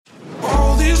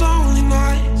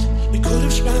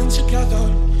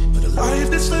together, but a life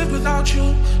that's lived without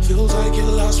you feels like it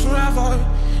lasts forever.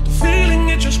 The feeling,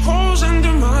 it just grows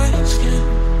under my skin.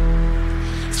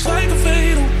 It's like a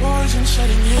fatal poison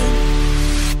setting in.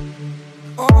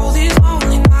 All these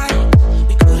lonely nights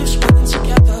we could have spent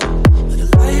together, but a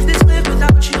life that's lived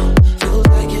without you feels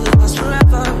like it lasts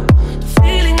forever. The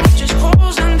feeling, it just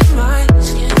grows under my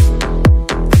skin.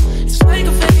 It's like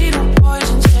a fatal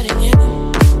poison setting in.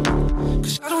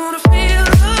 'Cause I don't wanna feel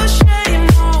ashamed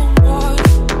no more.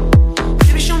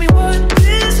 Baby, show me what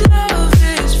this love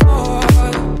is for.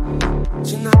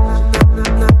 Tonight,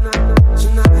 tonight,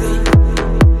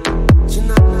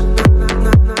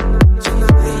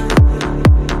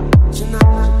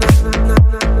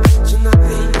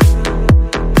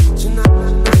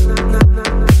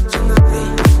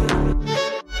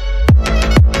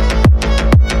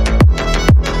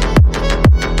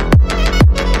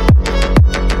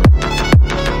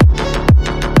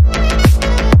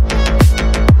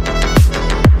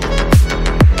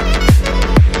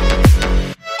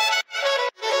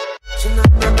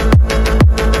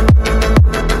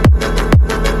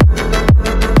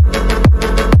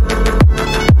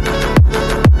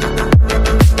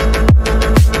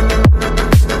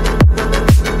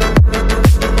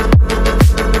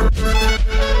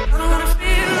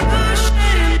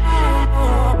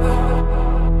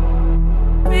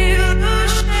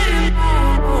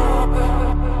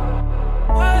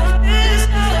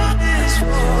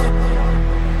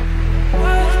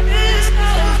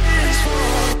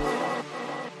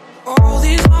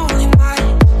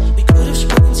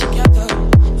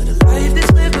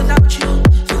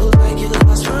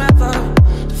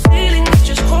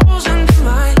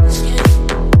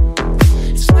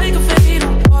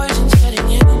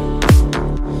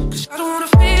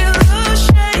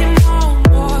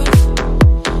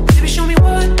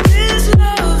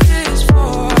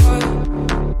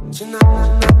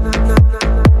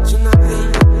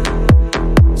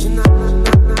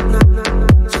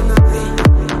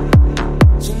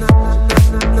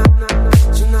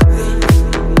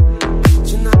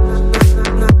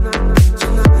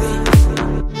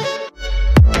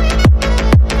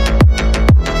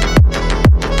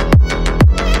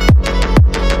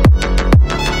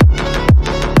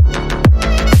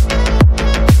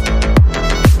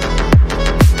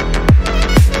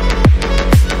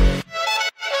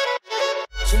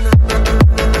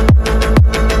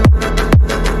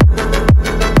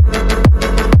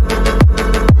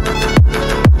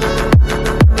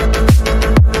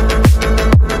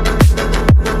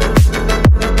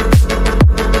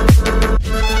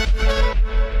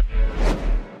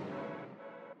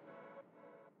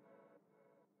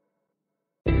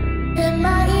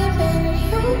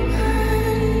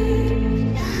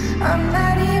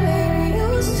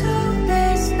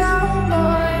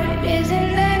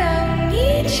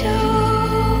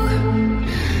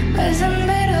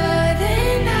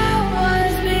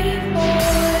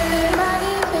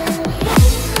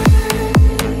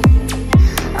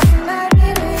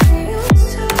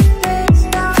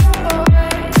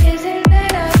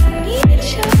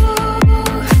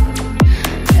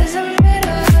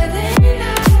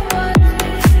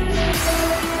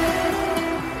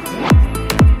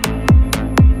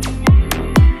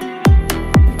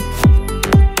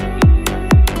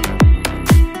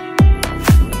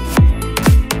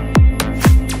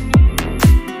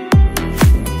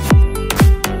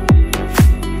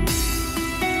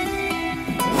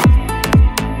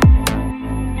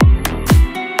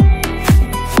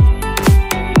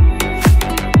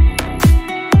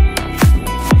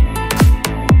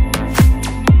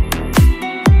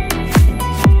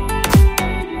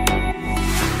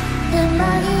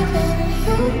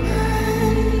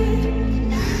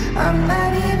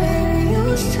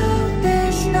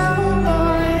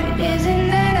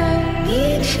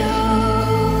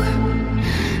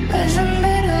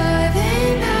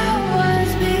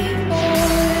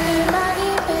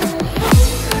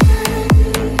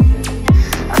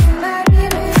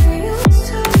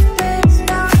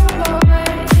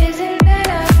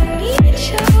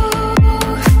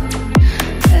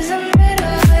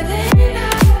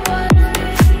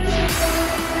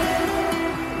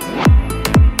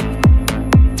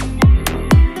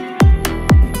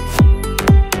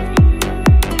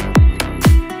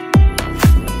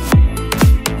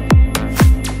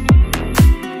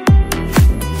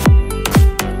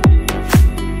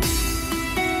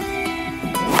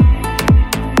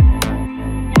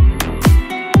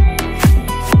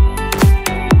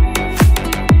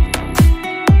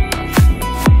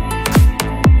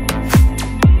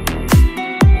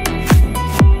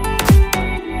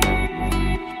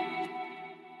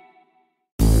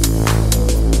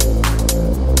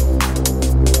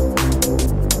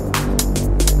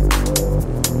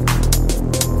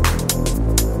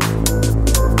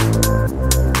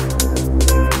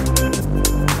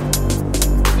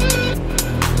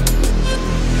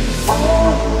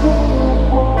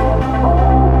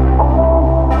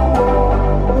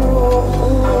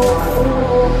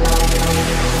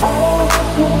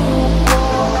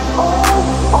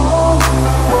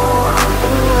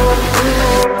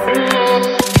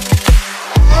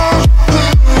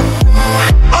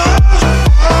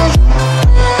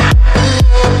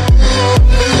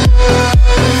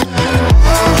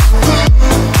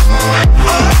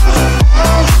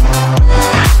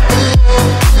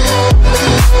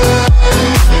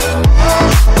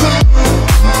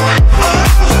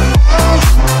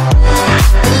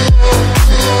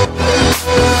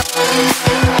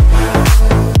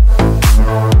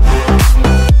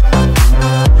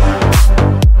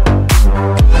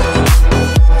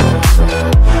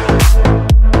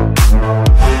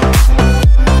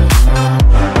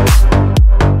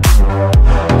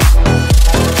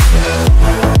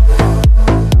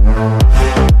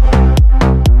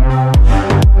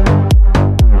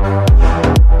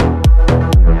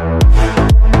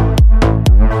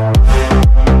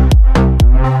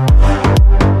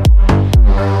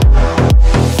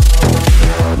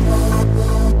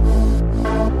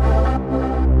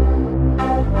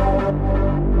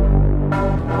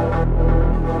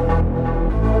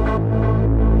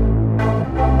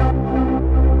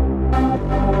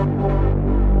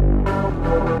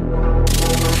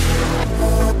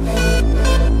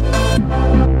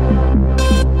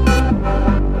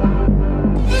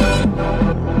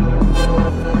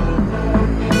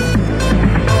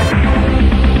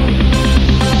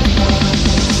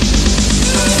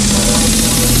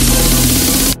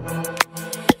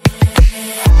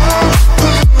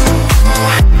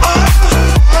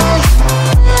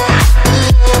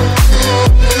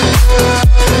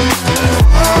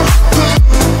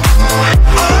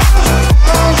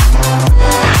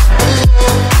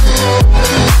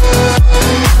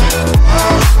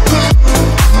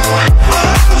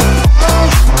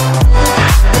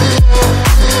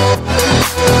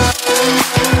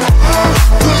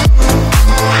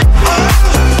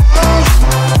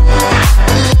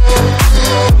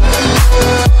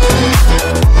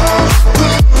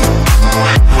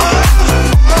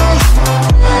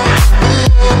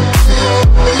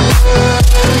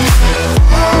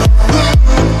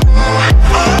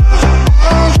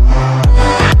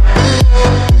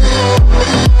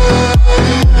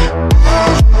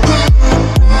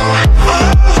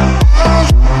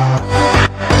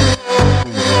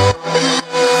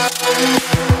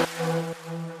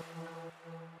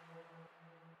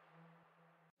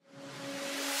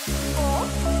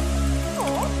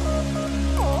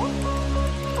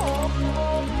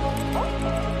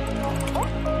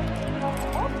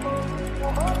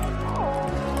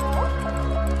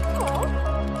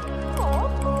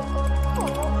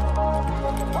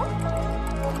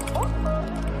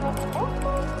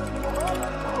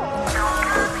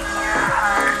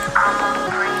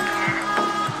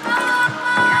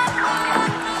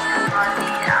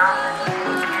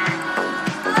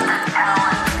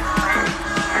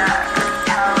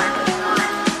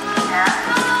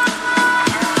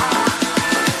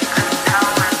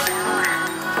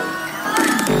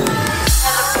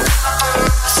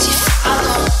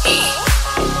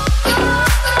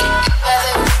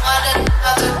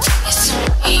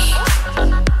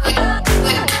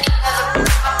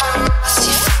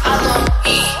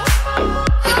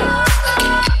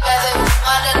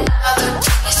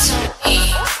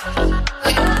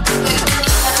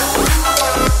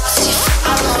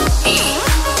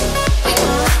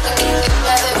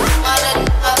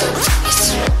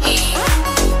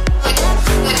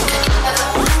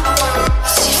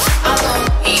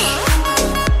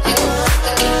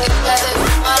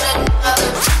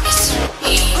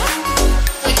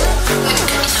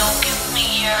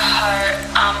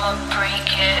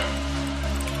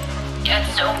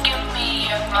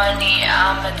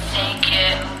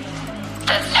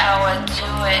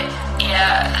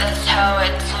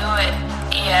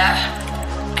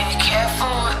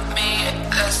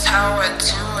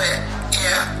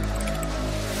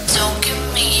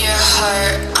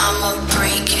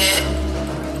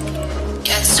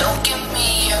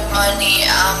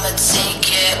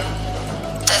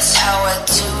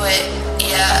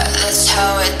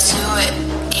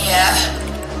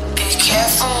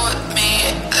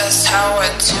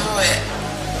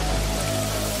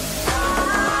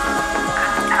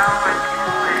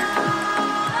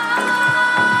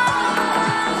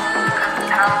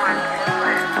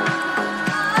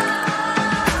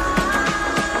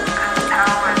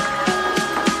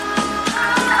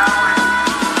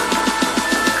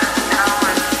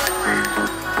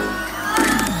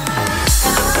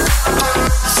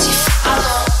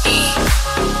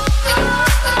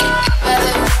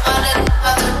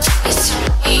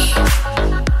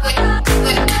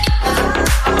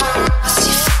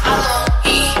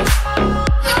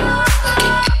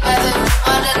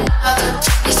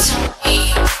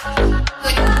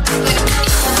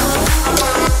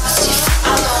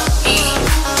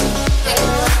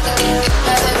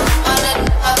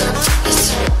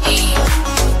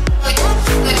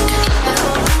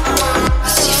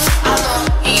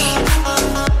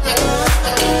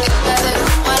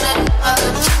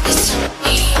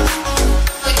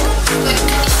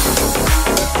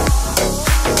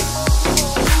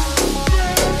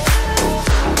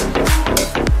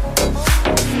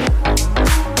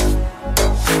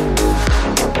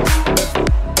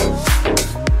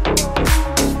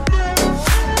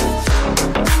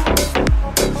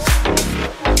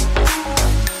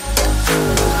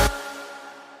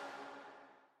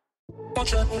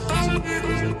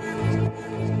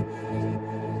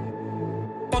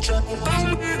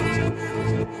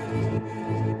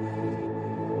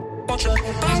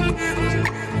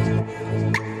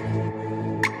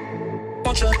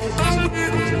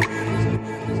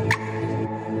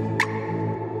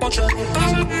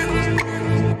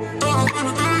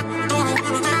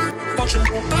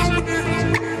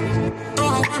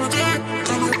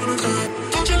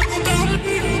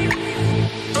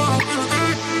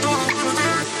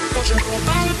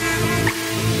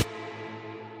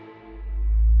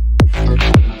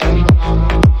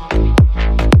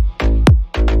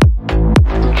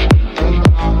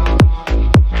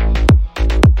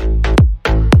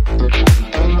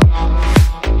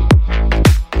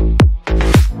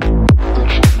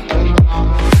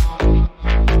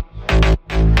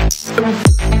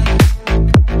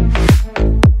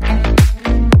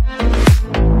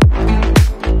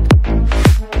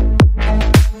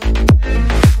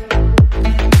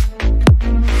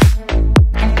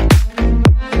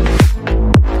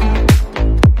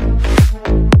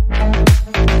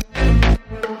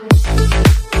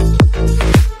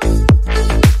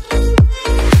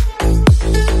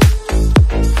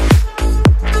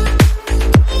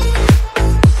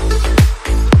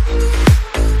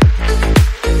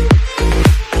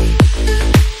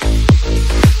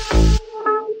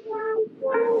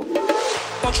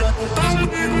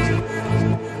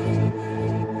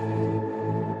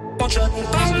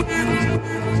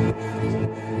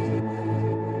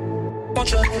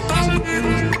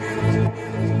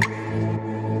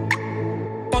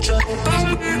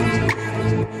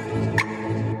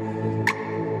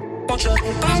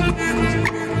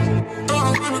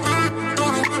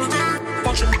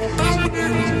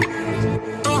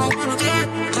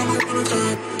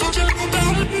 Don't you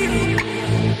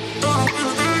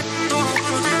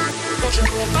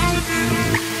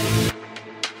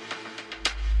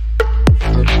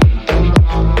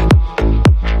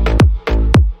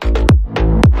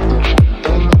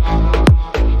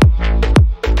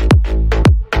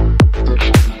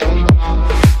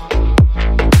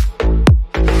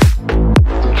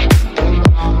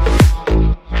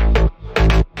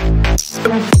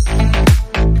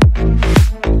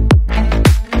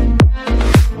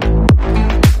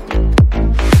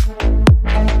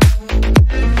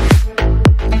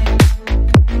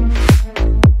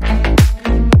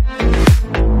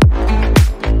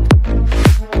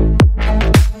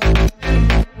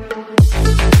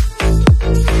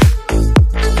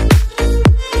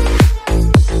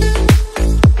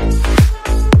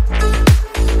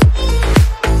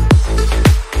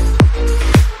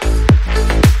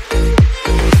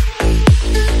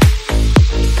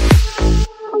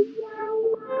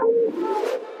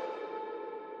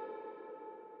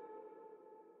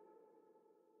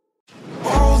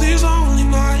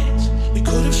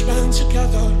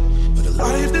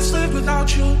this live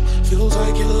without you feels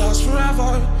like it lasts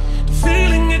forever. The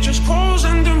feeling, it just crawls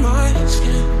under my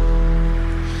skin.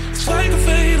 It's like a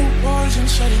fatal poison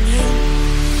setting in.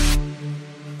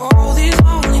 All these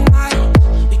lonely nights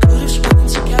we could have spent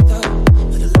together,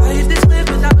 but the life that's lived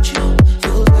without you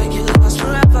feels like it lasts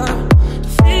forever.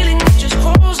 The feeling, it just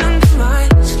crawls under my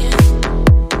skin.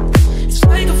 It's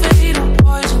like a fatal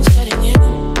poison setting in.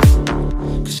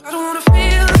 'Cause I don't wanna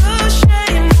feel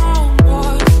ashamed no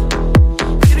more.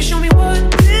 Baby, show me what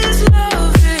this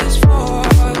love is for.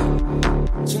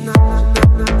 Tonight,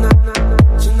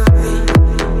 tonight,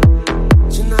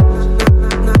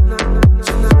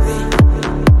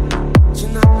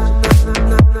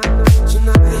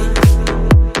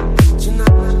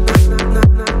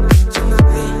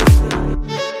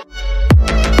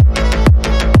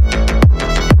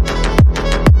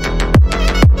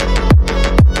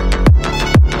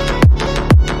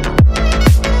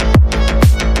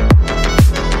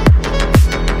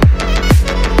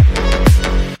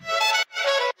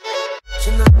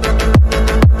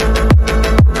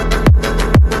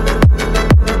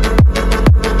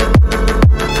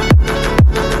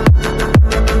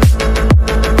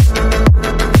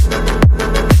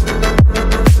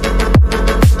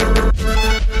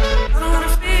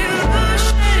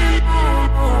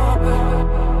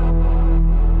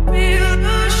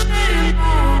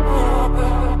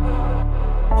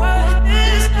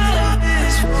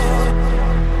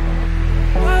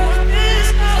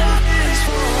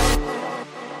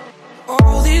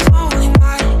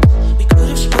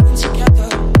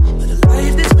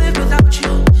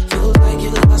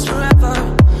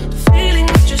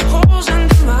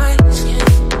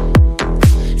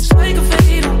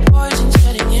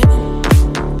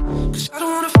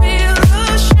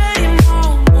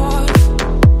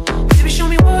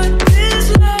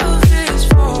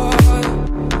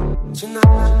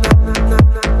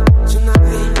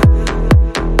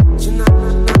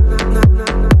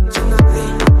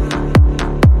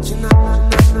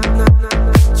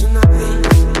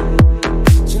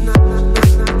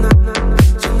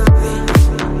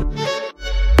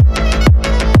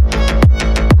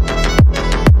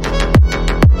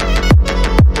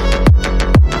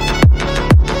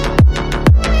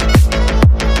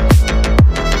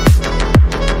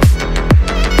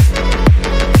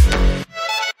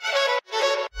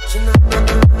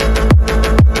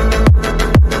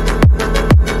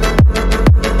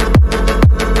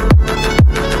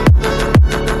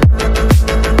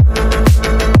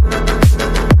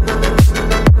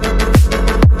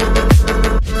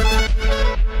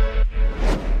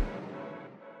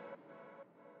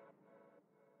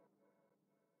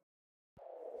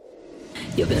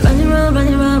 You've been running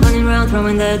around,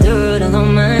 throwing that dirt all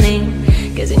on my name.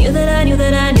 Cause you knew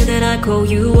that I'd call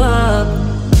you up.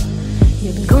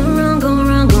 You've been going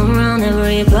around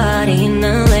everybody in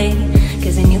LA.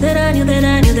 Cause you knew that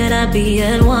I'd be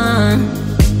at one.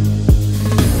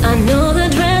 I know the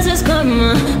dress is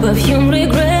karma, perfume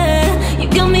regret. You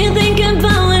got me thinking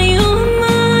about when you were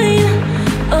mine.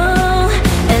 Oh,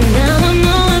 and now I'm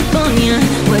all up on you,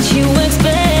 what you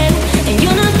expect. And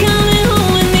you're not coming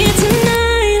home with me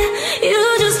tonight. You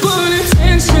just want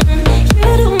attention,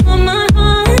 you don't want my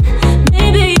heart.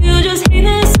 Maybe you just hate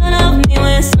the sight of me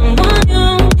with someone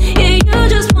new. Yeah, you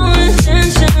just want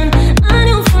attention, I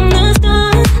knew from the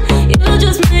start. You're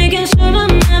just making sure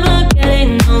I'm never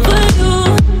getting over you.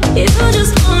 You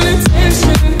just want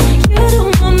attention, you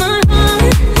don't want my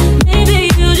heart.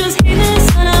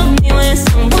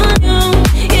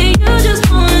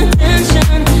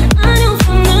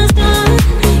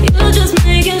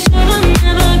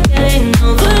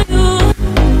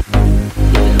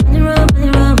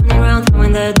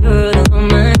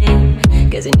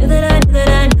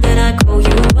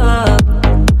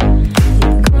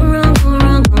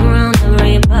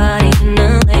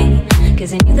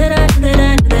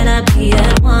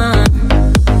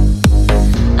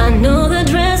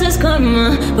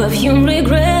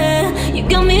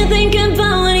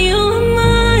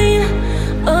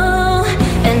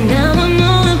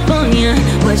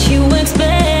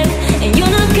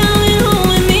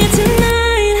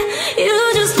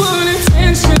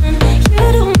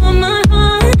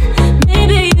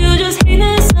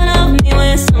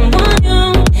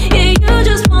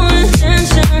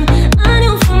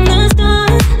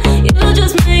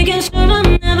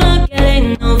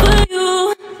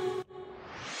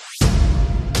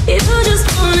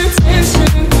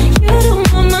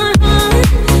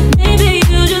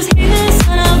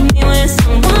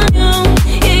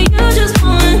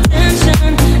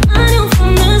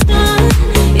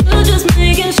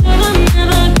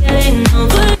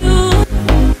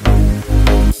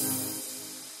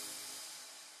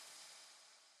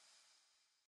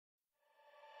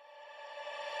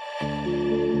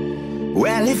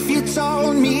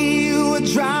 told me you were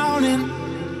drowning,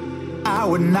 I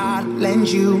would not lend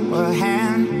you a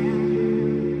hand.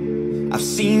 I've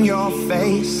seen your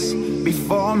face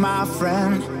before, my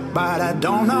friend, but I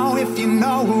don't know if you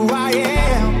know who I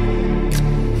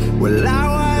am. Well,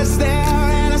 I was there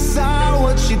and I saw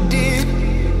what you did.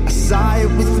 I saw it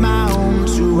with my own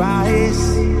two eyes.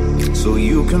 So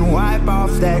you can wipe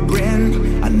off that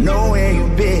grin. I know where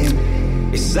you've been.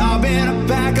 It's all been a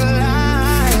pack of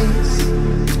lies,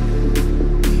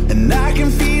 and I can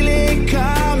feel it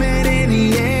coming in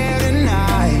the air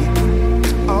tonight.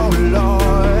 Oh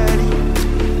Lord,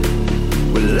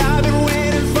 well I've been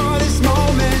waiting for this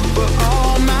moment for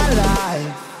all my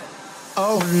life.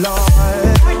 Oh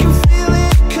Lord, I can feel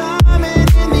it coming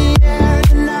in the air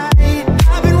tonight.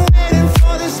 I've been waiting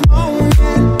for this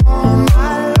moment all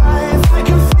my life. I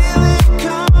can feel it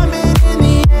coming in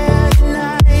the air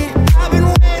tonight. I've been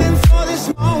waiting for this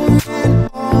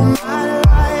moment all my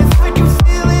life. I can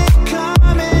feel it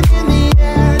coming in the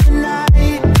air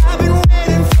tonight. I've been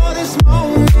waiting for this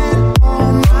moment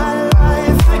all my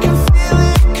life. I can feel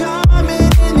it coming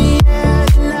in the air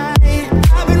tonight.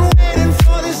 I've been waiting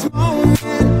for this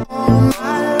moment all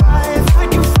my life. I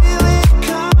can feel it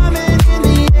coming in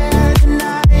the air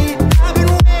tonight. I've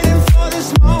been waiting for this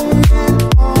moment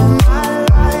all my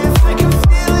life. I can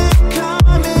feel it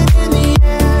coming in the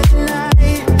air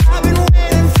tonight. I've been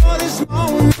waiting for this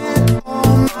moment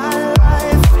all my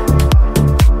life.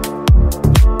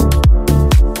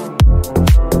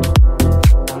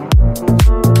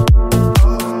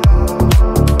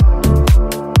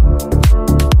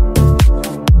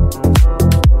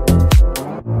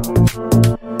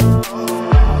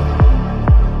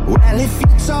 Well, if you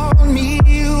told me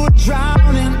you were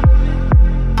drowning,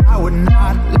 I would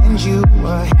not lend you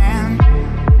a hand.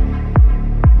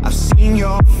 I've seen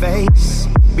your face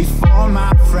before,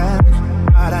 my friend,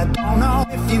 but I don't know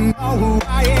if you know who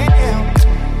I am.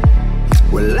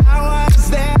 Well, I was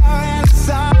there and I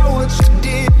saw what you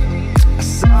did. I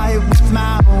saw it with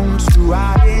my own two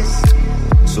eyes.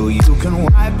 So you can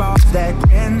wipe off that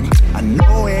grin. I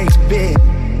know where you've been.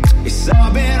 It's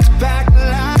all been a pack of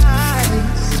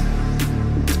lies,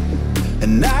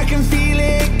 and I can feel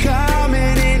it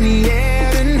coming in the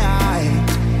air tonight.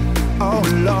 Oh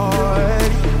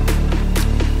Lord,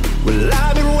 well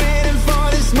I've been waiting for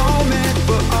this moment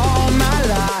for all my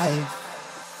life.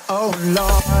 Oh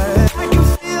Lord, I can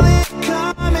feel it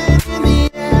coming in the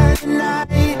air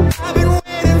tonight. I've been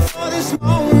waiting for this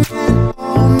moment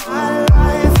all my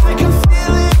life. I can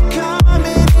feel it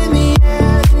coming in the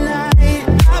air tonight.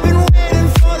 I've been waiting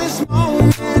for this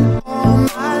moment all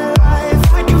my life.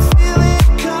 I can feel it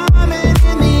coming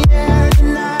in the air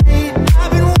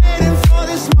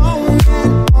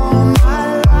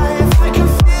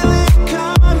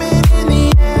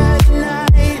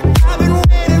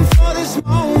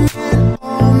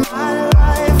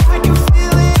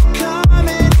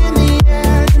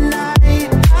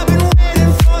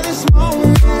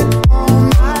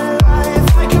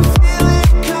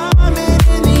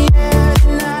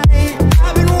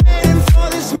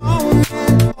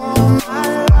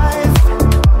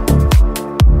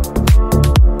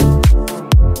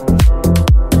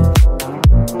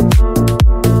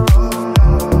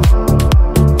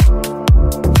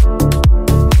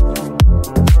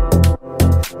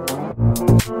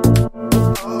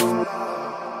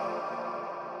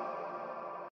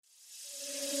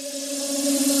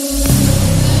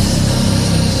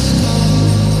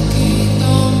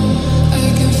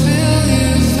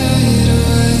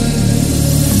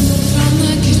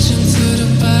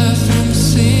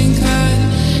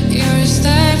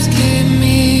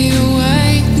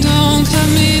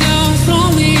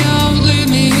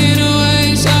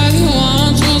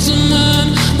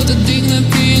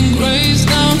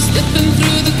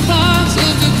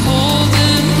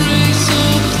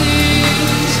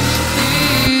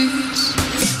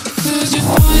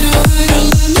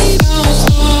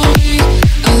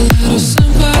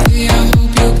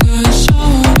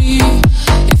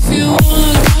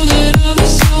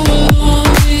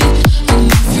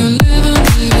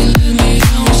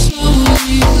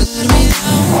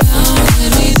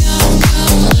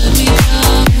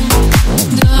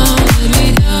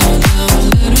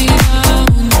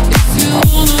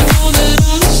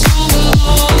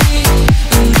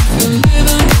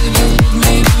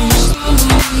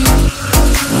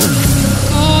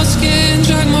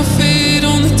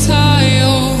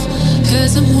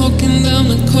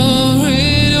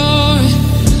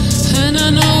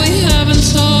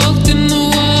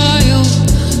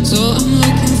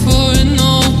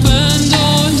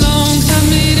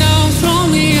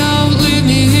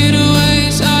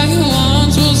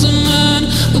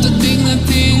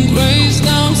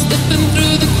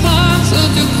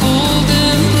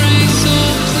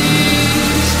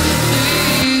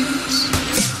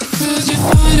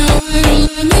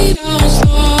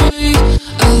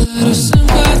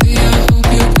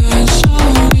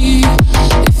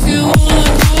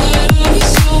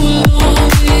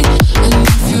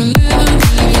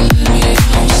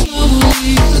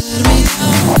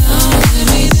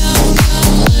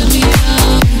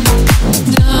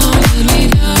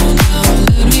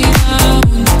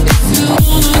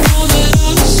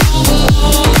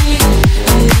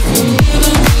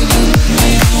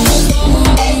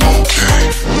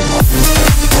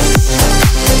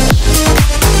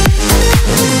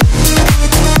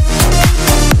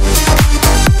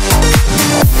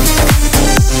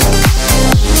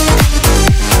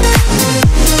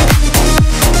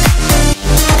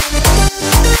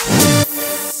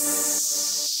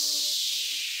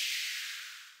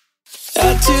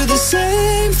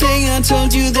I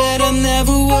told you that I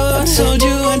never would. Told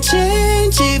you I'd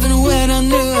change even when I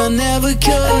knew I never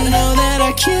could. Know that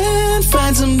I can't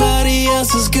find somebody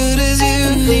else as good as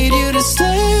you. Need you to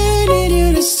stay, need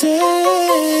you to stay.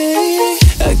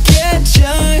 I get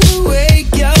young,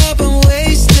 wake up, I'm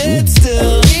wasted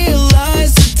still.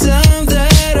 Realize the time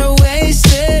that I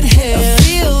wasted here. I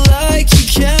feel like you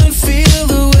can't feel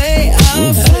the way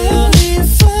I feel. I'll be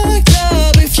fucked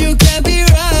up if you can't be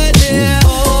right here.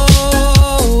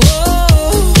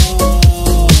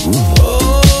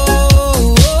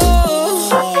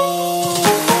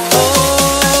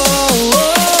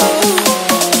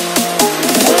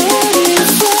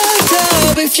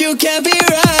 If you can't be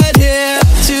right here,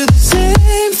 to the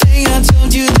same thing I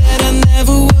told you that I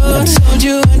never would. Told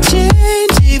you I'd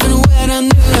change even when I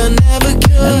knew I never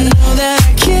could. Know that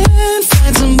I can't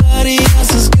find somebody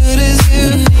else as good as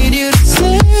you. Need you to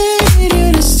stay, need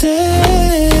you to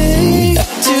stay.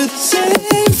 To the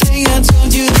same thing I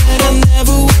told you that I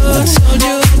never would. Told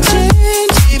you I'd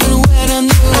change even when I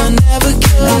knew I never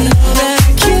could. Know that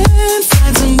I can't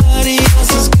find somebody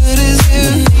else as good as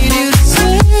you. Need you to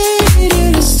stay.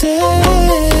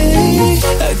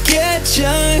 I get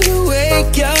young,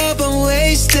 wake up, I'm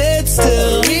wasted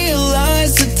still.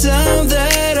 Realize the time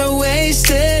that I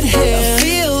wasted here. I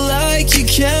feel like you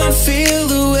can't feel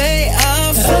the way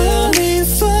I feel. I'll be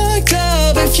fucked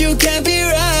up if you can't be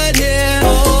right here.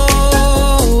 I'll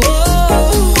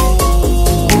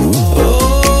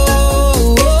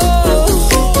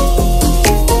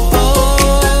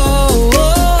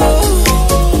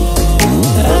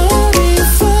be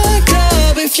fucked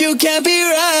up if you can't be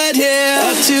right here.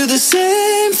 I do the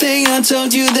same thing I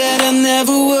told you that I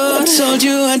never would. Told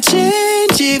you I'd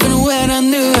change even when I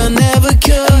knew I never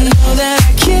could. Know that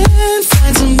I can't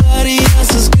find somebody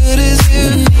else as good as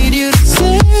you. Need you to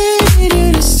stay, need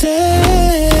you to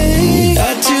stay.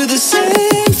 I do the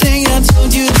same thing I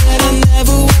told you that I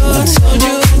never would. Told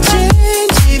you I'd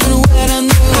change even when I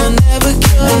knew I never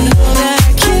could. Know that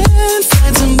I can't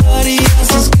find somebody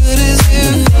else as good as you.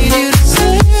 Need you to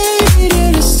stay, need you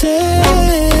to stay.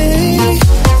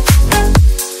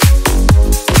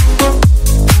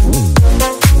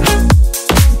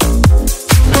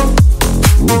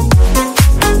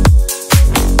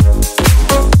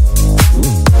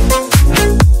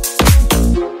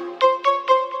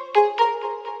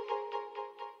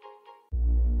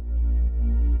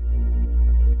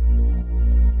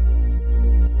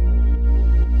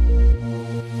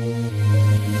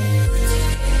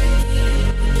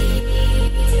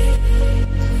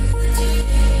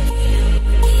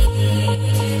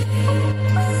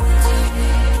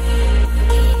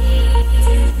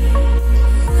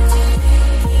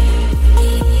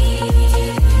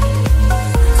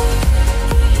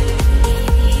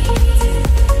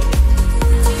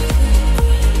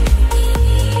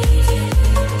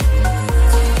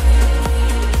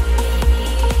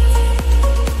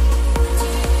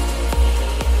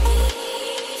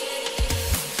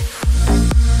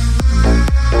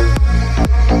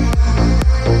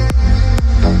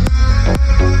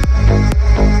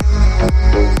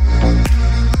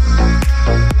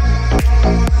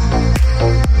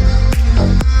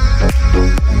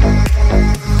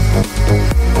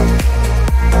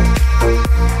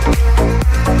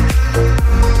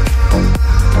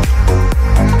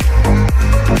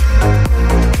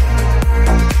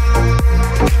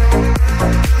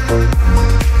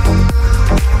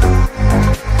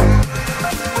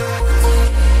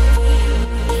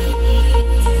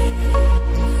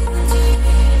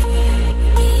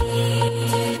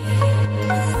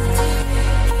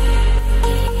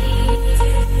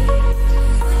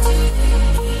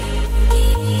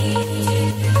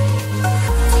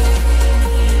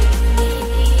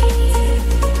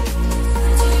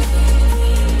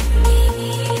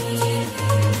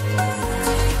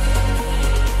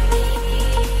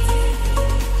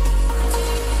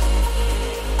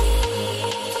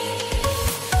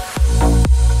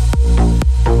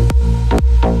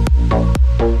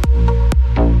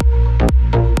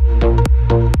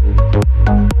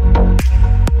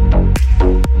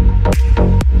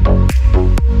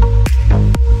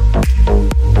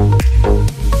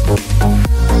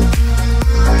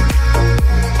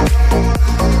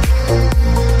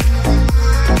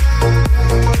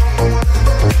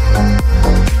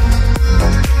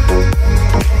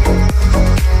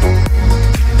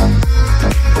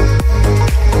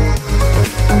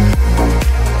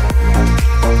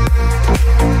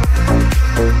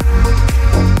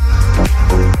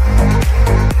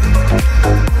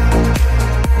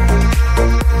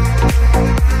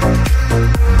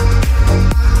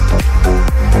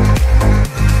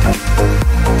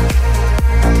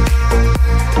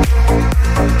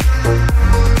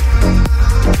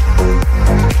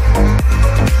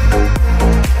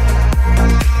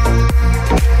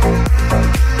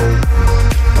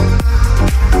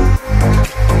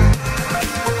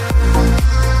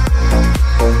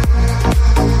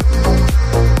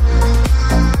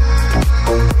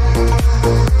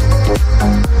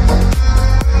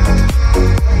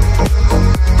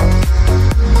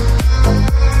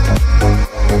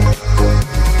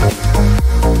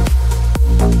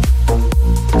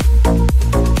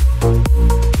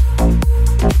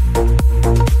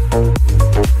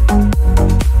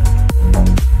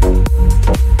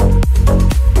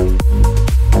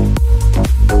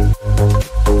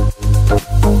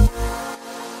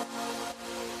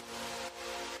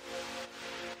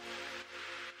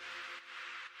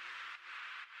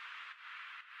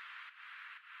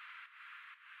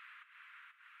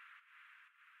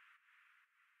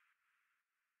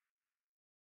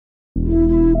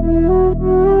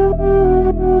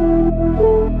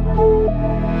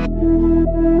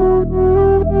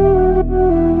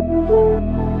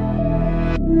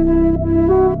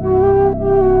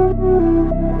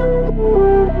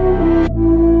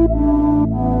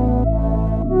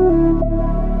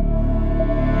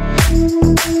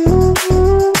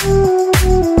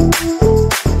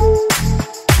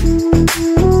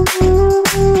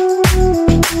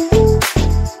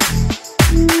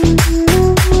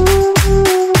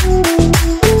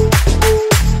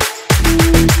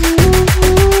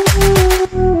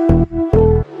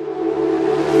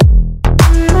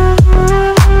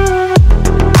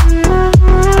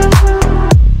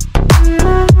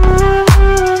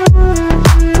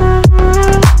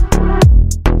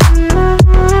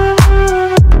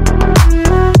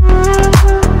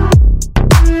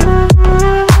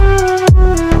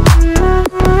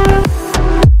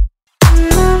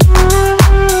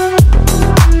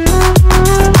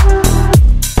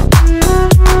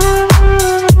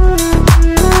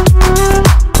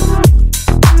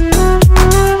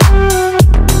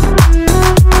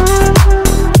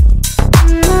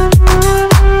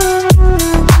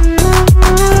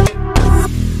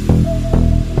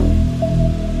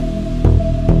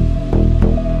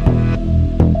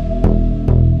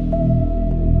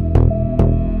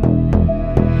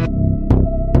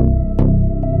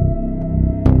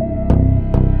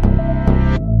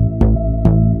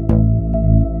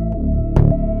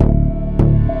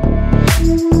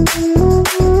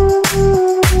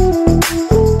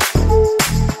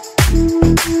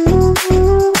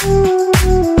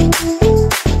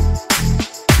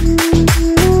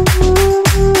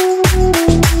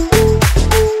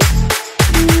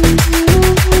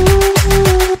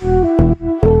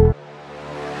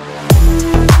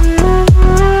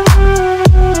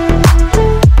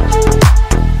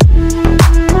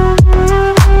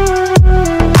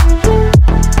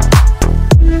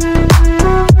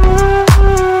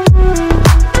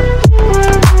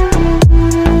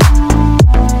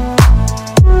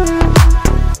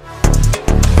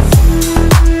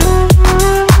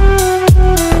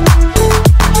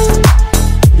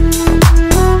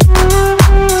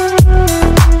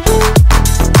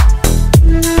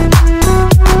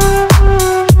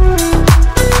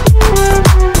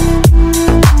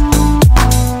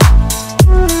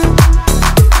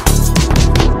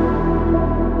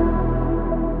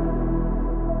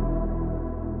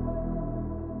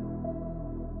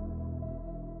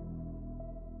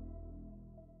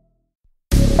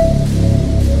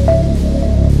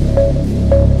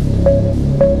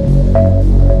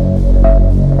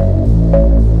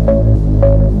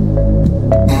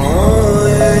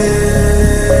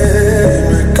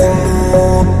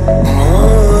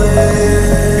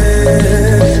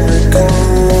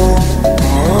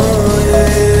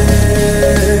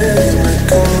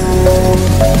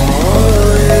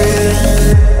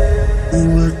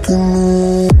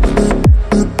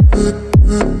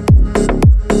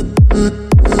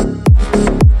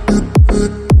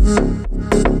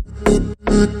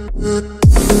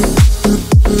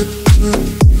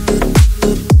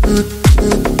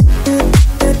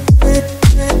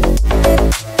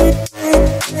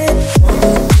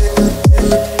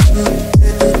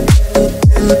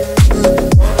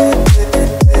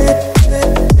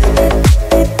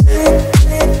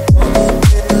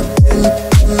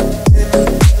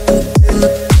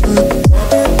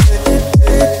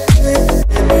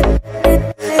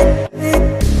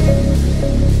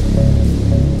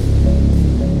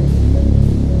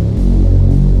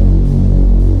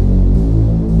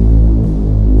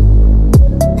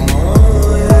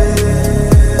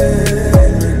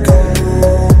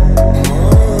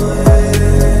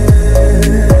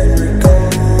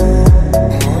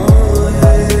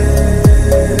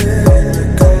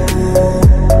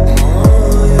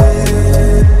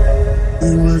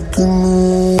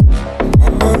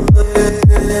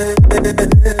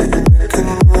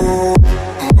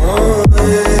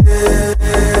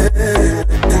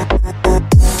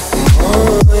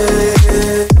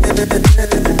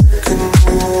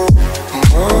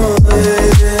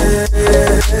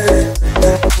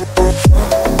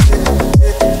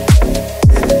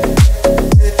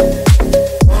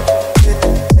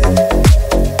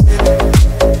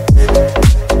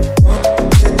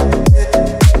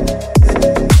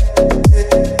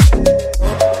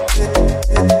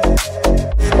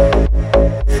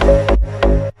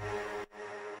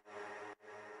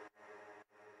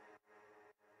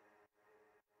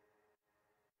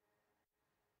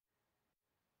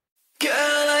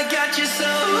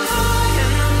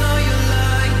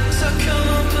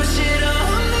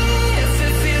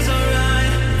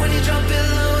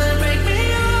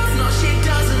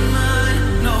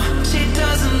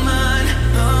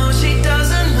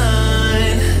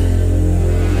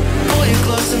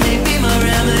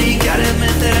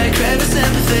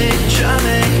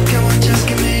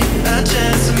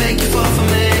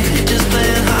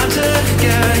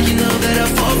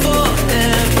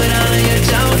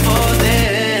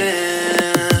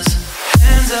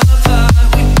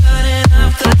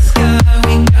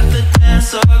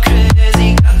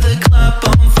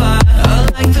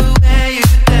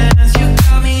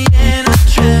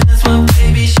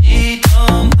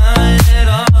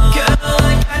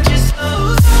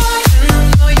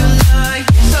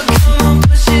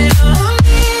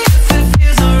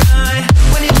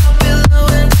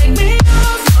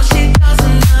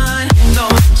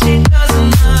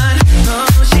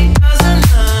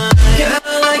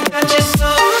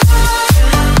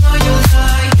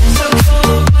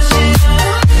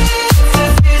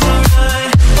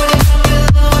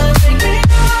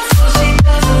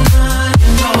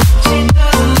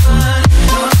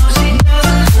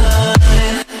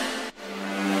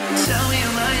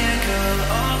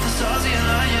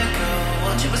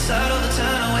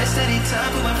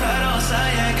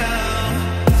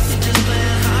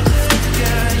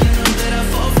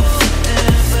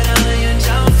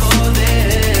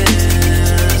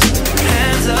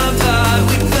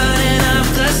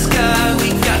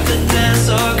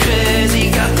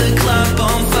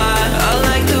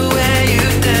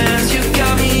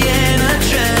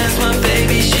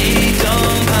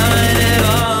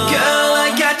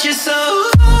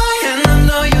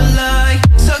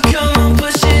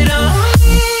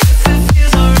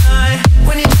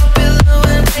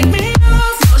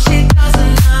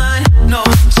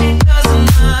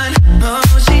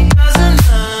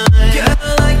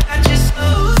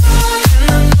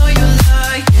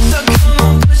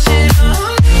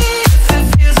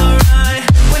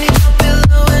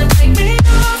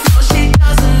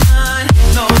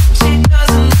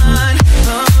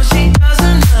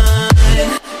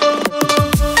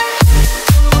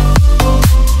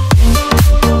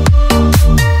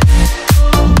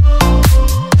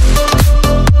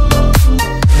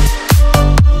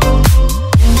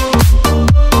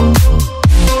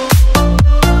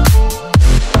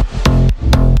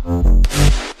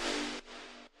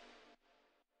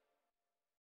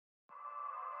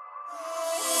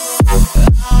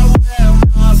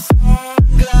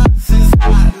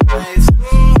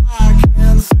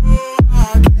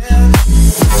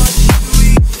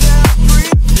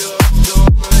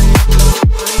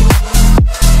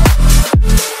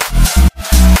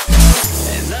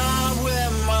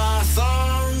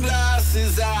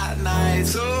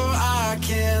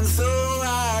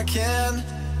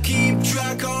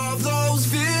 track of those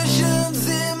visions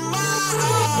in my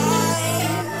eyes.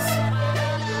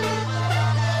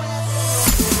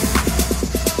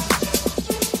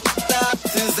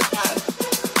 That is that.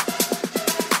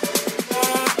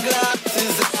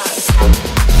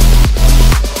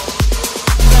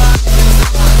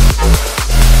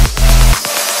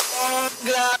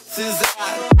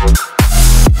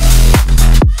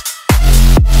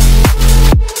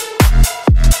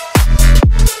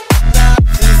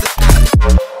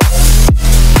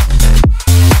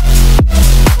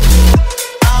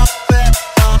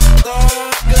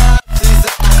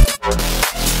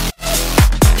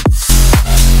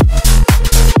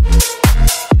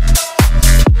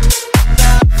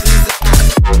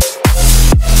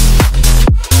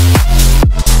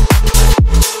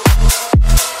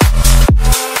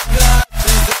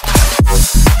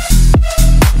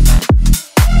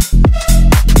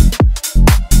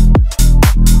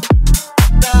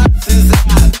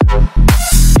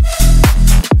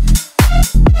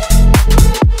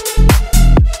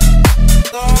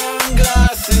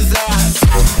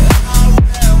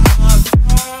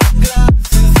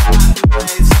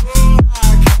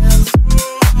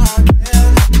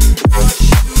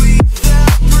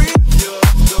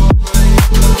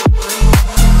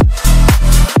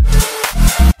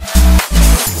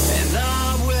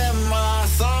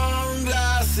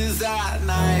 dances at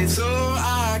night, so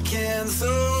I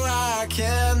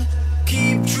can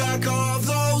keep track of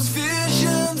those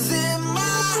visions in my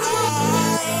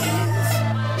eyes.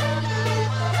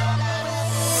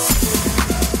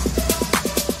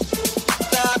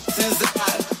 Dances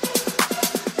at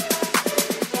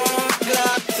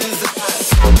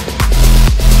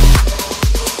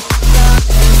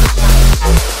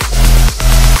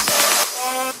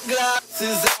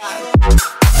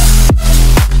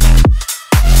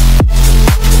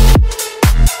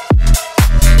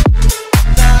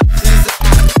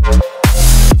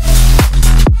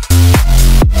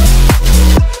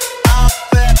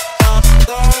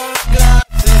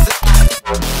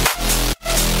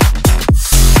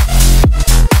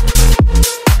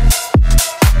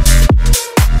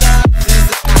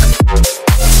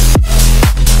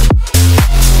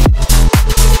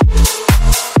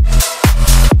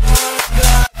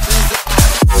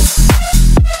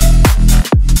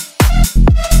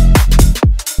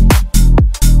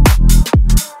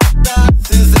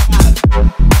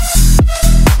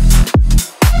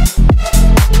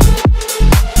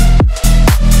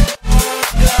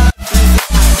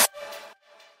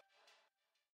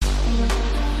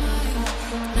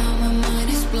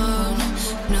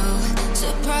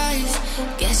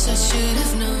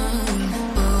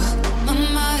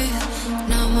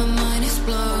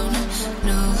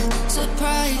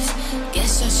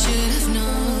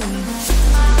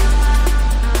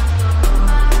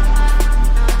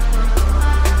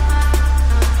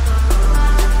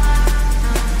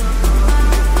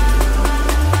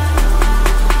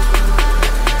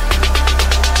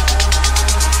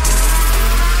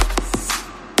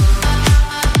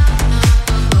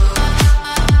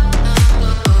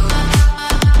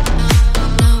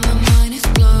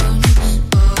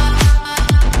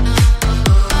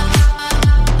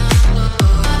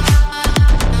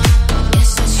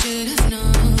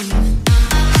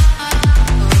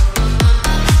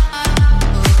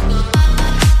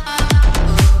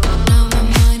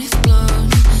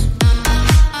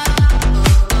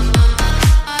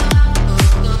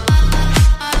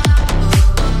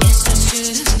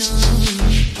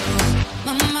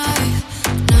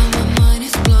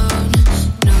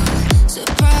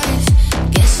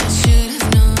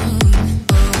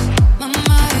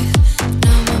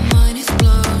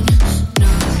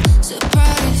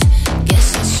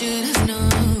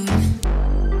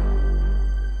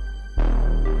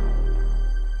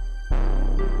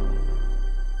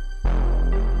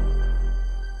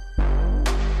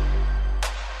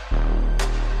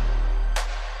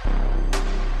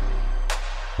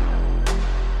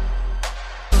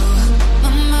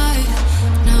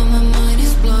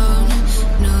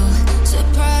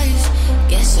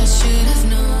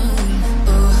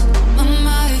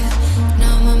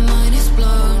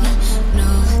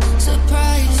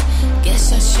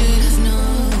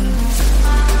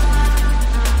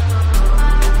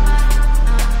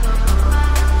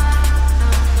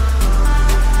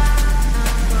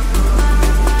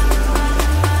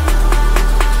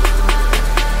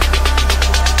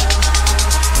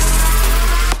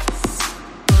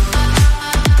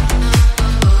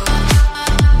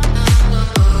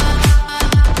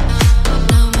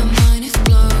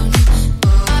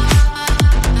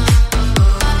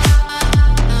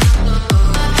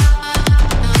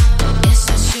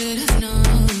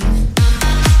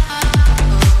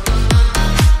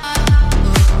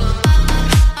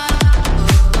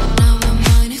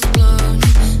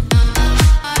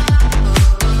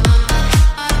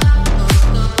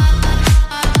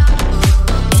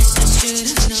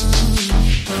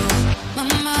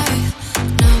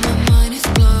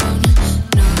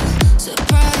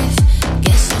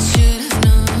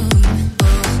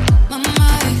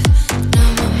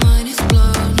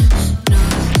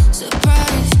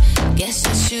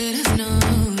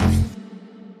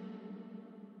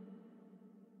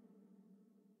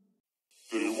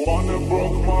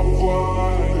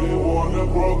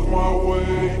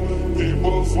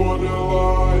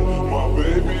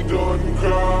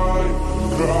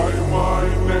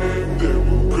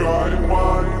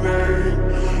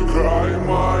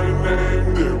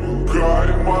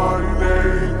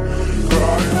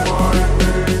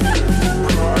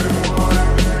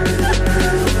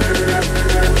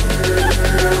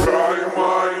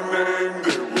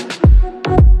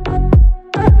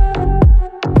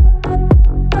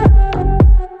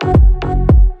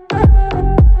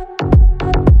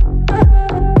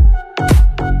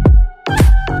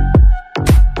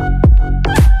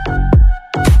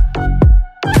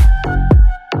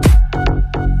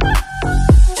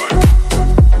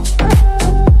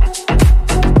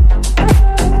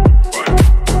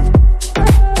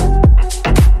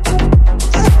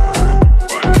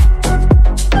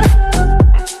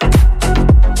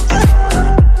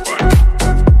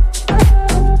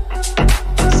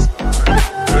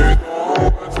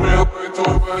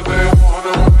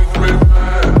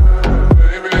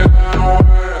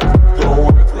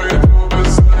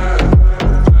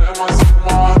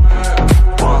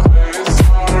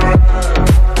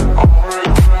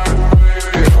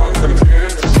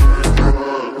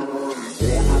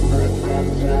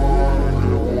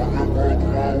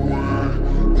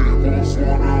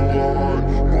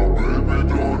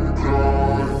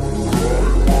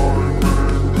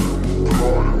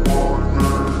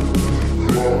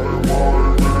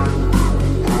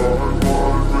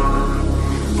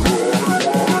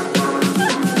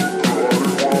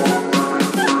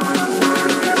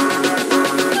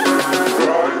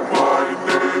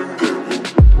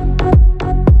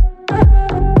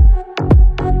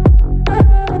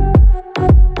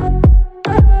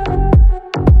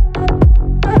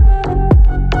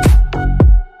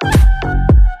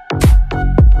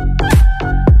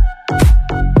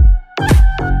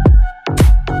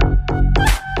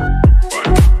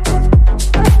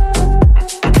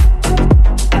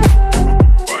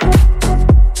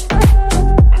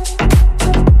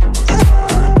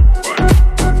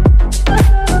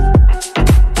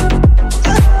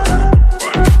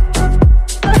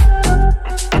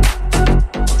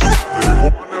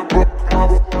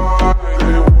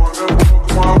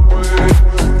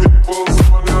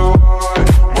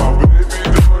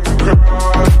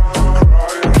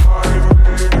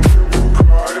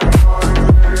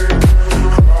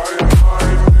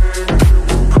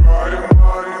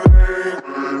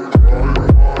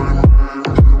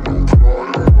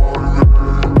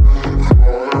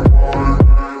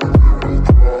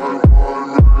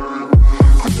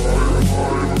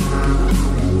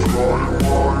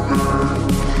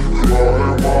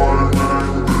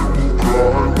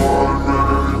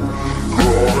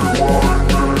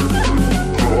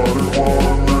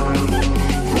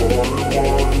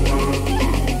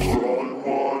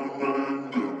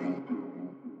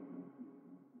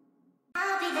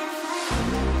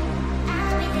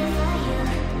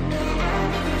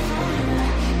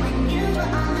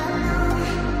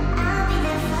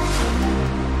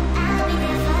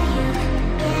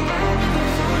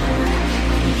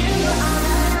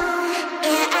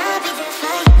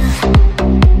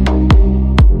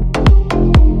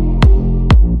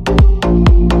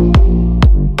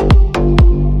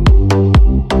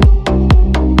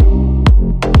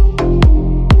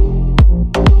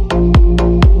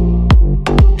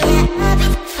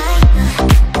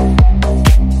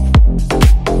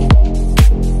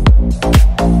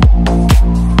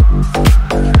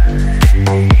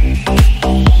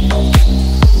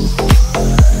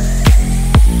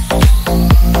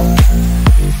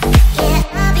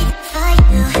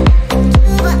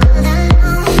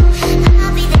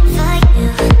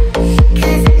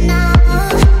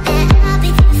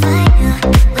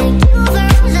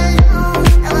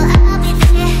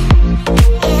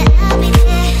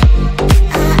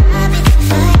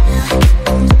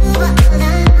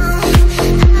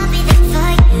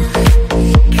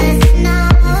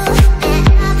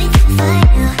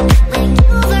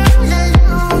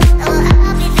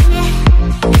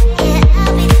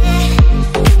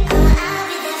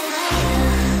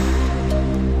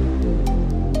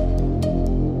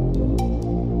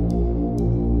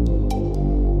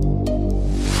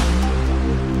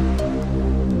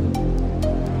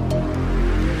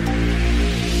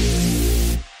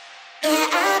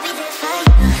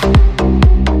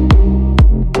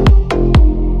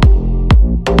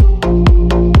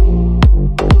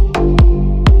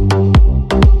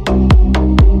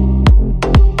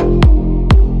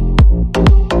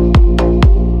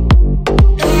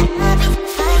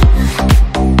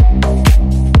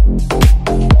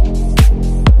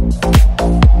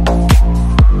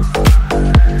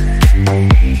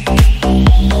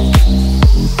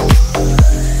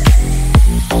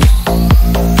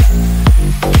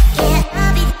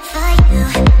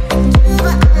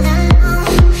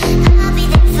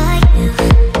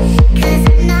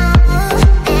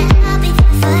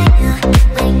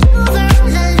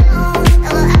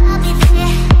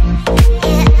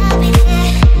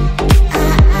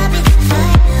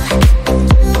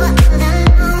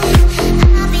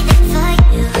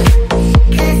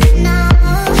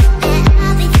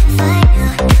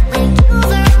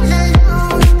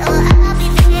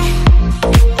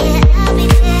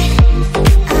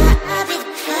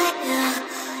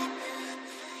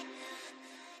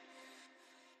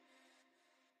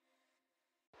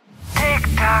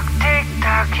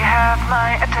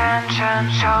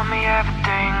attention, show me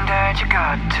everything that you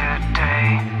got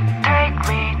today. Take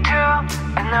me to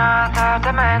another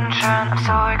dimension. I'm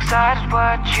so excited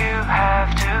what you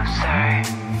have to say.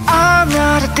 I'm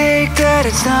not addicted,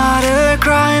 it's not a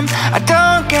crime. I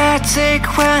don't get sick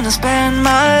when I spend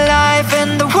my life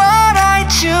in the world I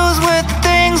choose with the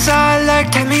things I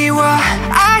like. Tell me what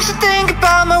I should think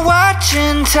about my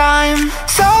watching time.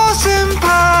 So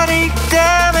sympathetic,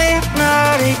 damn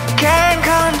hypnotic, can't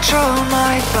control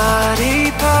my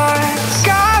body parts.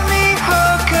 Got me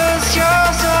hooked 'cause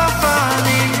you're so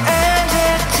funny,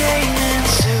 entertaining,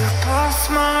 super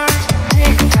smart.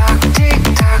 Tick tock,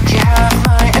 you have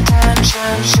my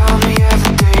attention. Show me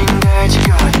everything that you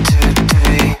got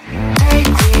today.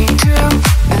 Take me to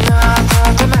another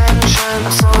dimension.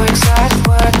 I'm so excited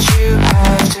what you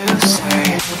have to say.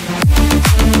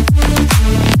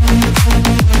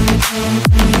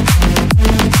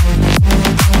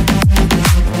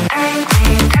 Take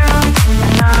me to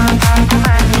another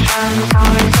dimension. So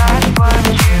excited what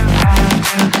you have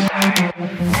to say.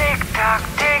 Tick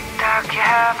tock, you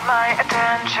have my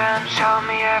attention. Show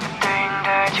me everything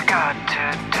that you got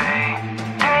today.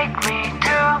 Take me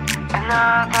to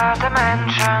another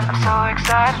dimension. I'm so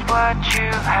excited what you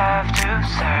have to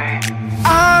say.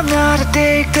 I'm not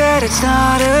addicted, it's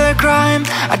not a crime.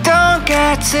 I don't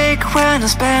get sick when I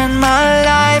spend my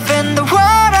life in the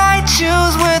world I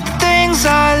choose with the things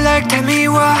I like. Tell me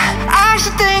what I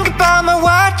should think about my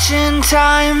watching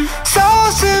time. So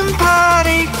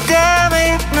sympathetic, damn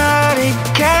hypnotic,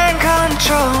 can't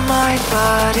control my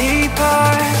body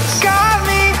parts. Got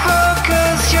me hooked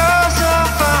 'cause you're so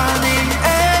funny,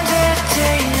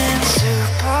 entertaining,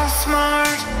 super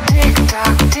smart. Tick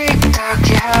tock,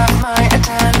 you have my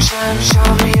attention. Show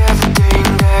me everything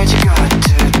that you got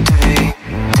today.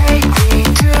 Take me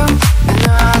to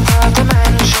another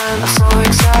dimension. I'm so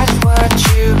excited what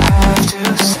you have to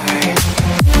say.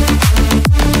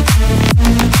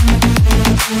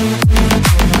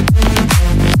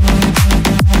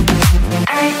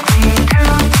 Take me to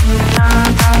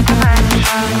another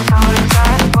dimension. So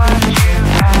excited what you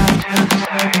have to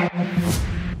say.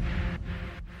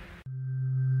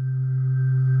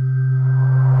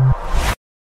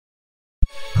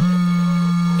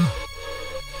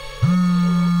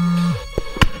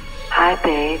 Hi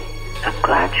babe, I'm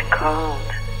glad you called.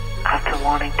 I've been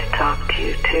wanting to talk to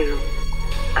you too.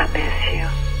 I miss you.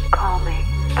 Call me.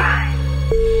 Bye.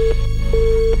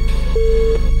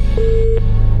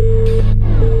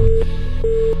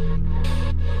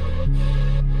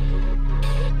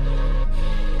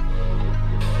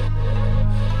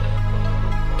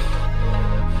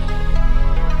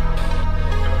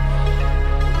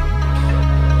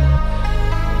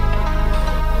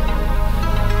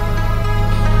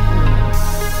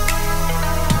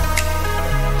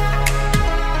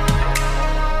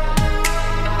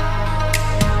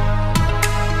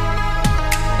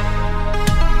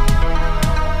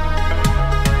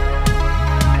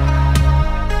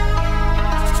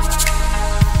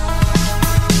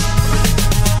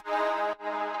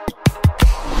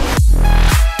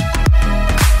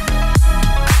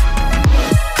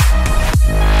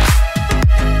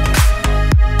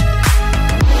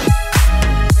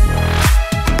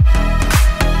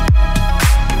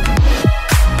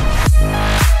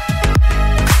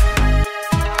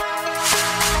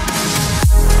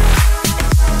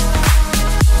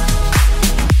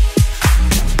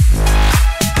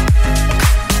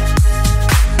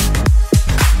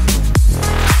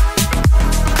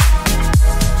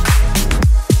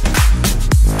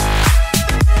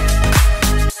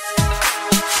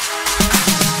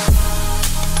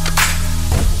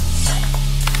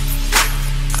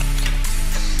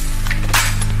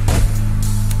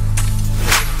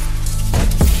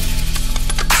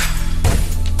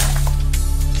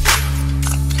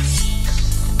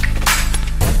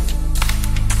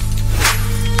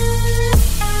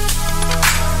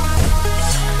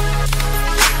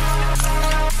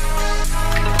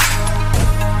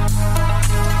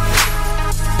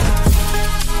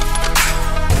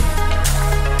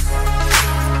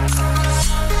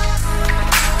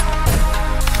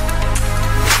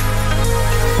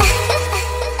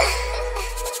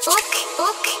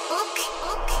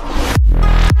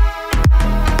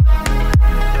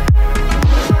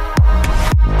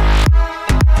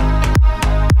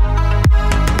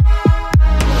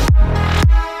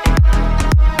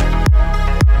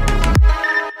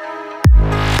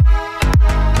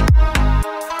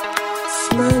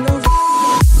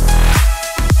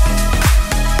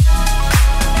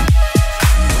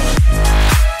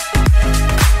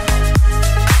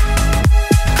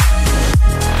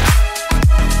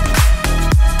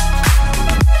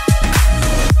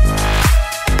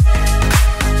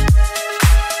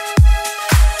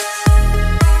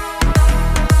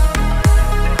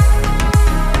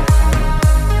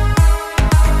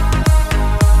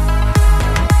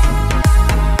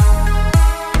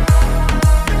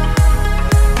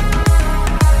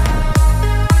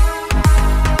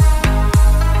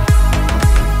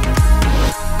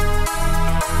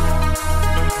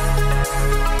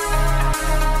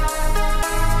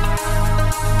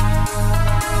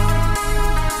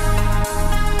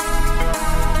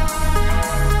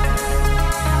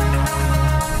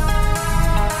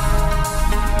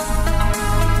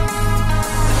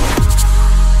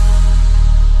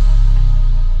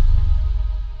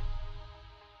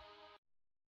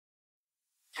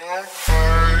 Don't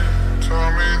play, tell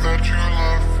me that you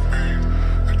love me.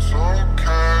 It's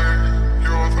okay,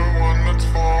 you're the one that's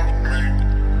for me.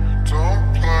 Don't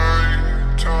play,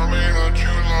 tell me that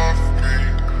you love me.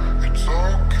 It's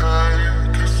okay,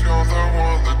 cause you're the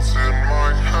one that's in my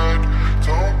head.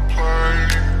 Don't play,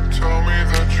 tell me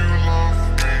that you love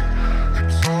me.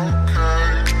 It's okay,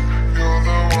 you're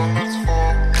the one that's for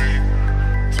me.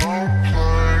 Don't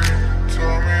play,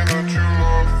 tell me that you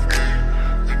love me.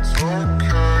 It's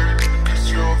okay, cause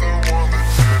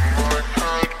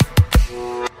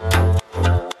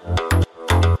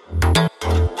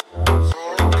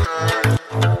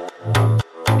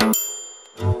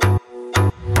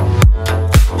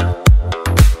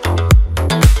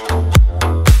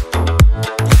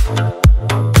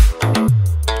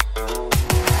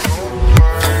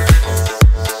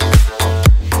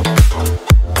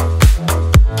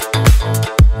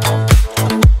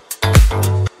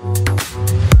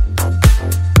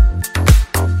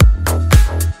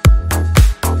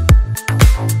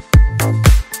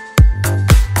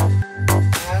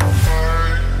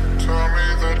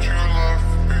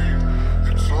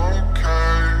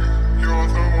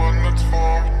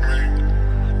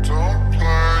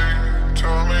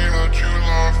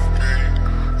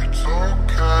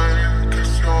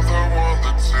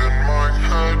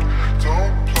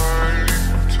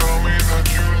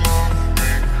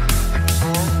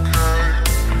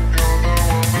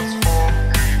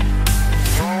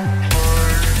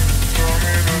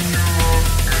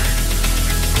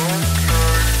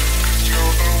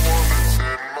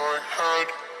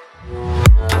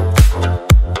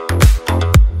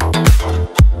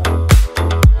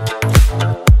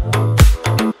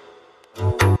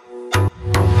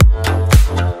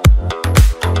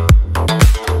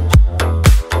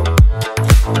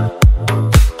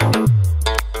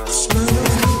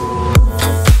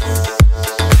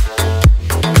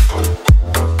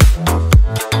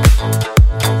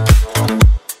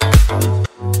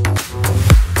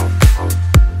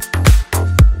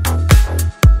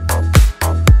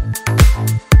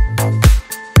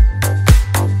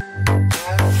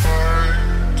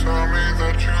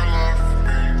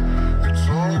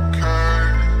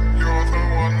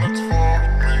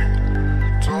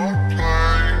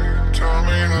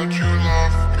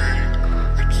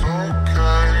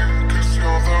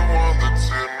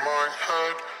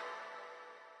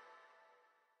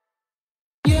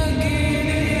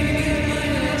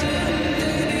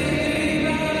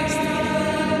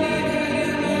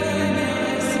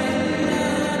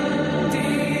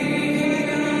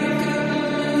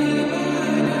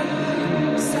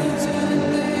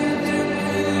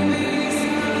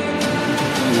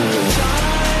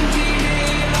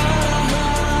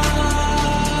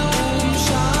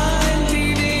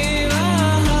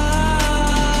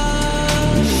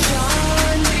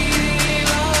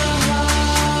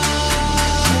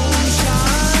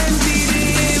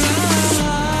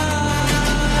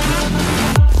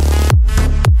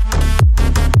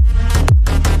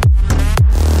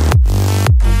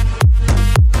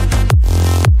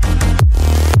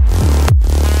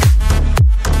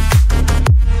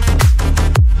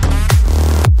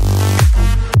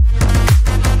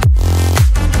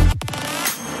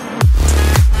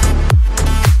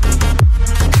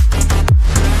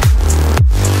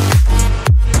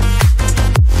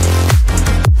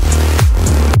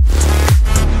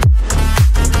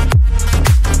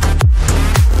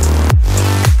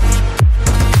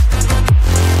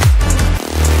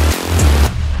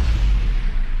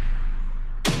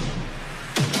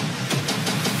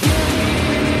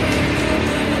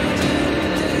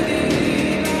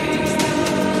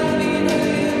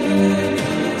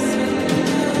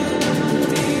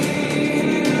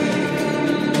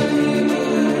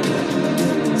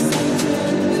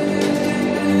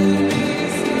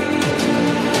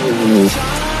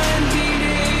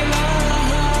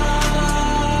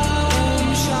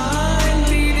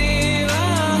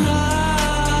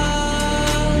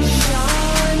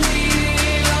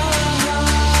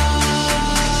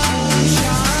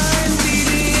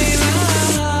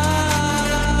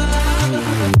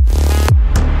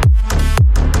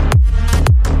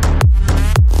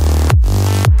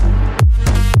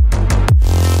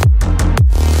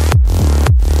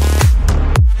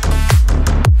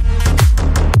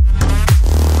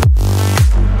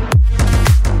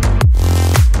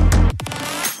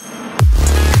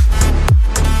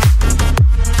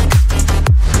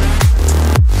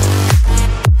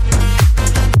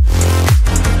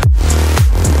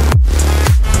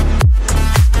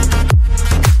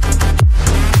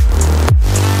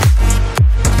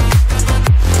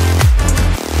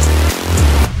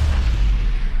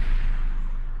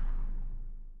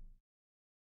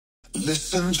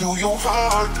Listen to your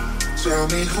heart. Tell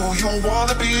me who you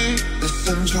wanna be.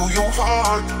 Listen to your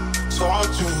heart. It's hard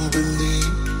to believe.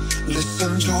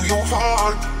 Listen to your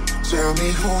heart. Tell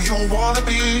me who you wanna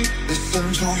be.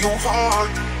 Listen to your heart.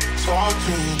 It's hard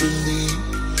to believe.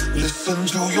 Listen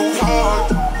to your heart.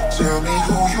 Tell me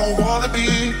who you wanna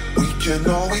be. We can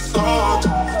always start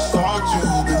to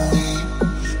believe.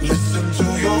 Listen to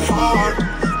your heart.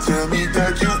 Tell me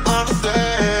that you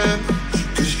understand.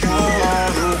 'Cause you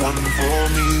are the one for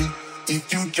me. If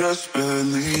you just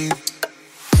believe.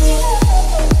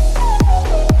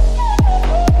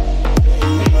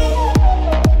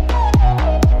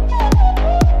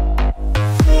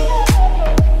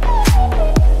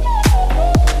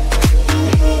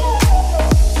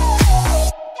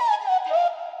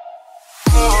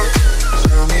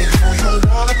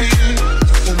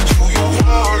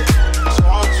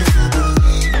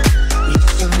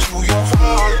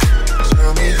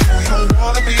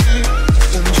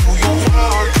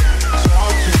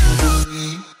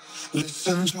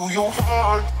 Listen to your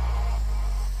heart.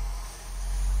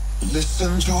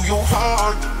 Listen to your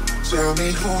heart. Tell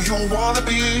me who you wanna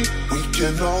be. We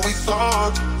can always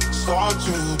start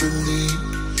to believe.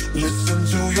 Listen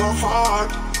to your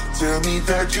heart. Tell me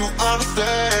that you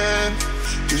understand.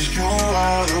 'Cause you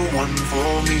are the one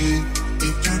for me.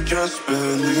 If you just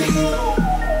believe.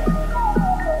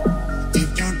 If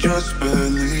you just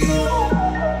believe.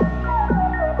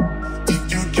 If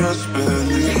you just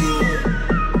believe.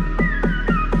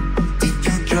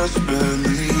 Just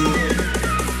believe.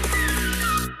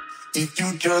 If you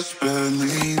just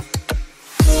believe.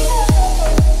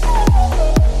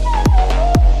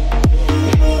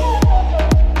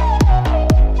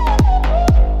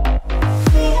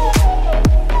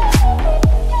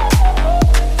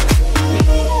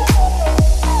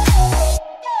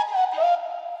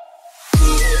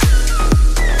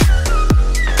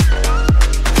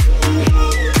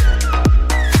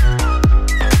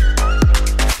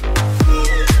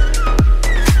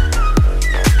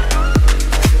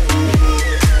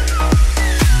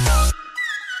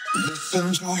 Listen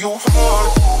to your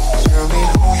heart. Tell me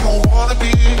who you wanna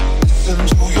be. Listen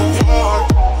to your heart.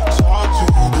 It's hard to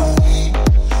believe.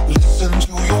 Listen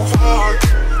to your heart.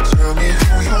 Tell me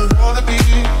who you wanna be.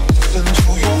 Listen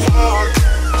to your heart.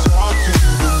 It's hard to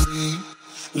believe.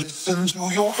 Listen to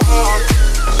your heart.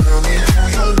 Tell me who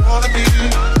you wanna be.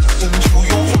 Listen to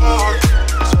your heart.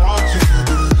 It's hard to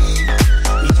believe.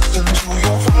 Listen to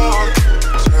your heart.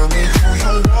 Tell me who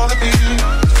you wanna be.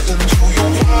 Listen to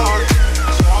your heart.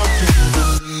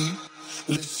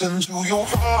 Listen to your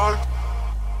heart.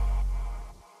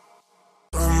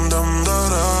 Dum dum da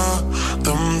da,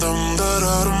 dum dum da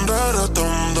da, dum da da,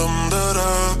 dum dum da da,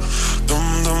 dum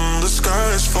dum. The sky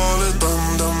is falling. Dum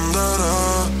dum da da,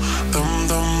 dum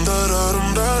dum da da, dum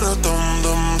da da, dum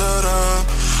dum da da,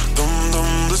 dum dum.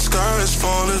 The sky is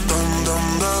falling. Dum dum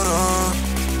da da,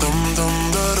 dum dum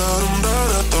da da, dum da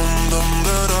da, dum dum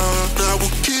da da. That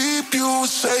will keep you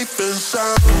safe and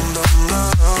sound. Dum da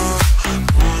da.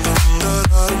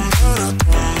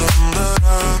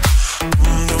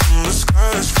 The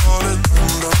sky is falling.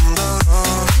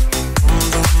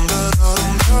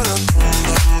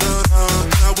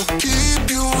 That will keep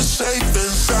you safe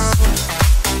and sound.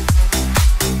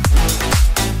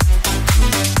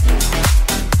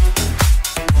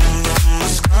 The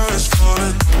sky is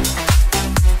falling.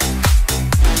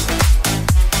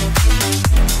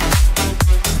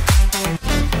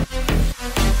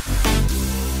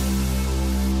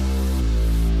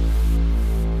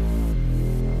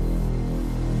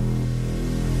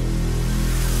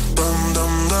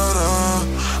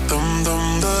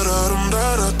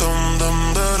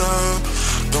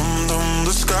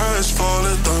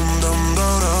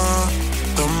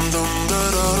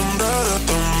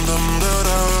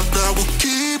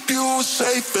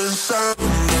 Safe and sound.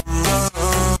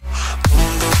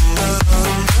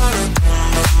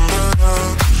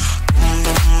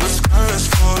 The sky is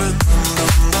falling.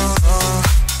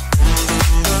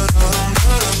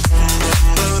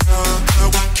 That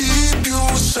will keep you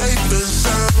safe and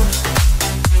sound.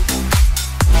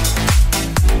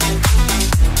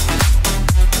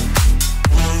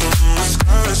 The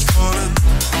sky is falling.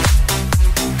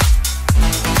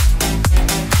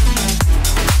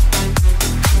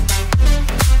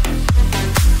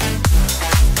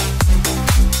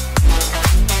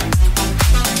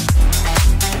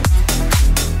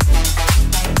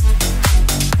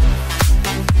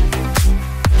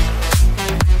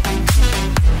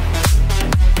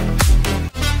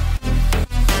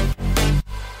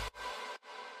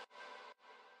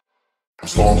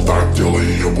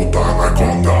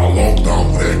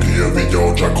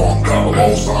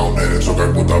 Low sound, мерит все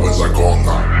как будто бы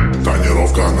законно.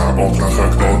 Тонировка на окнах,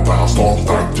 а кто-то стон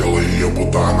так, делай ее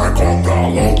будто анаконда.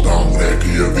 Локдаун, трек,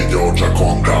 ее видео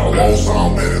Джаконда. Low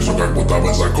sound, мерит все как будто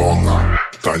бы законно.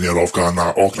 Тонировка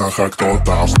на окнах, а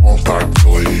кто-то стон так,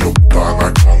 делай ее будто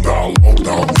анаконда.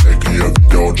 Локдаун, трек, ее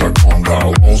видео Джаконда.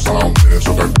 Low sound, мерит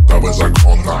все как будто бы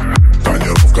законно.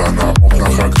 Тонировка на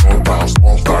окнах, а кто-то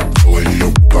стон так, делай ее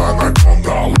будто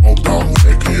анаконда. Локдаун,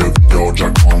 трек, ее видео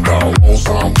Джаконда. Low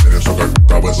sound, мерит все как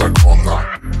будто бы законно.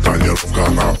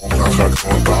 Тонировка на окнах, а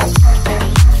кто-то.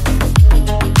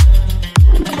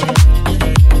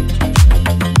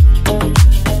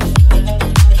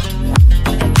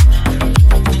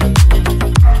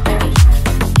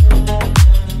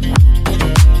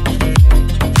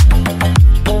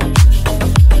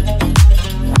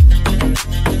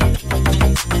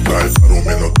 Дай пару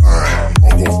минут тайм,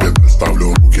 ногу в педаль,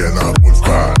 ставлю руки на руль в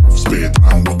кайф.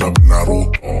 Спид-ран, будто бы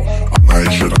Наруто. Она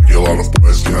ищет Aguilaru в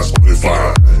поиске на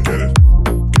Spotify. Get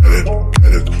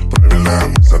it, правильная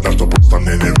мысль, да что просто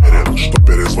мне не верит. Что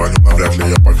перезвоню, навряд ли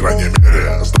я по крайней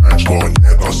мере. Знает, что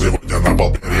нет, но сегодня на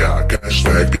Балтерия.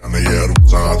 Кэшбэк, пьяные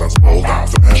рвутся на танцпол, да.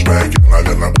 Флэшбэки,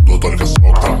 наверное, буду только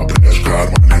сок-то. Брешь в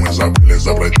кармане, мы забыли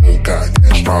забрать пул.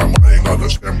 Конечно, мои надо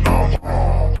всем, но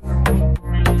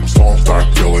Сон так,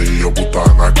 делай ее будто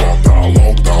анаконда.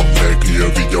 Локдаун, трек, ее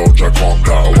видео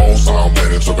Джаконда. Low sound,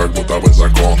 мерит все как будто бы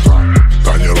законно.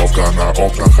 Тонировка на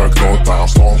окнах, а кто-то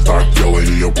сон так, делай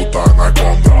ее будто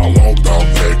анаконда. Локдаун,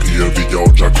 трек, ее видео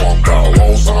Джаконда.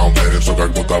 Low sound, мерит все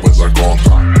как будто бы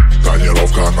законно.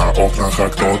 Тонировка на окнах, а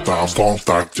кто-то сон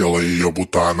так, делай ее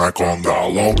будто анаконда.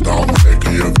 Локдаун, трек,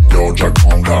 ее видео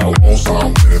Джаконда. Low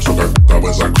sound,